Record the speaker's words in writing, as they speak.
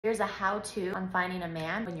Here's a how-to on finding a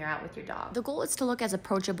man when you're out with your dog. The goal is to look as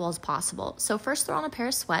approachable as possible. So first throw on a pair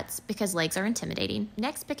of sweats because legs are intimidating.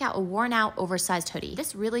 Next, pick out a worn out, oversized hoodie.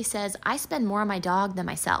 This really says, I spend more on my dog than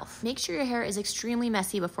myself. Make sure your hair is extremely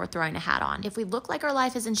messy before throwing a hat on. If we look like our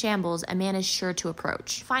life is in shambles, a man is sure to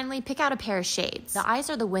approach. Finally, pick out a pair of shades. The eyes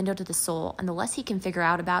are the window to the soul, and the less he can figure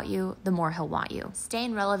out about you, the more he'll want you.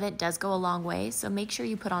 Staying relevant does go a long way, so make sure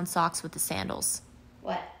you put on socks with the sandals.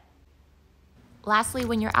 What? Lastly,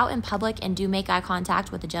 when you're out in public and do make eye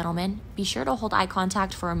contact with a gentleman, be sure to hold eye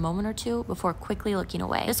contact for a moment or two before quickly looking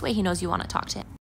away. This way he knows you want to talk to him.